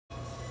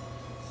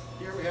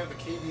Here we have the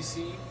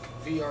KBC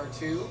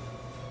VR2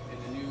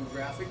 in the new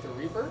graphic, the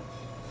Reaper.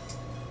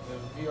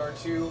 The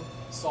VR2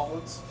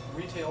 solids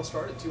retail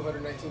start at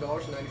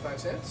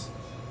 $219.95.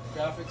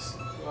 Graphics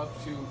go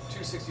up to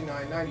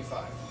 $269.95.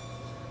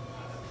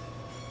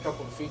 A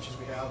couple of features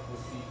we have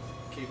with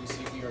the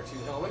KBC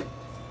VR2 helmet.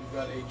 We've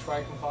got a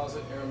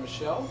tri-composite aramid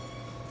shell,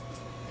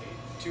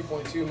 a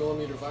 2.2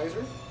 millimeter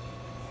visor,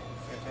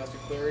 fantastic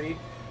clarity,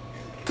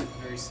 and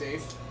very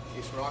safe.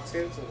 In case rocks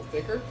hit, it's a little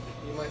thicker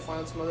than you might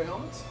find on some other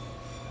helmets.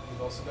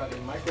 We've also got a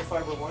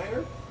microfiber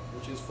liner,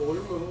 which is fully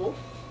removable,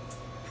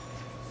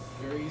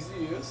 very easy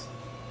to use,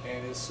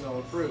 and is snow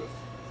approved.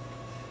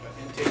 We've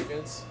got intake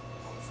vents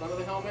on the front of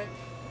the helmet,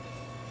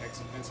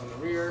 exit vents on the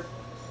rear,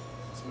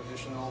 some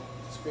additional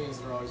screens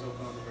that are always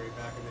open on the very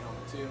back of the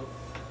helmet too,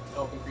 to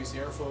help increase the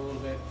airflow a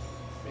little bit,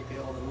 make the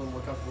helmet a little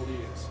more comfortable to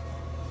use.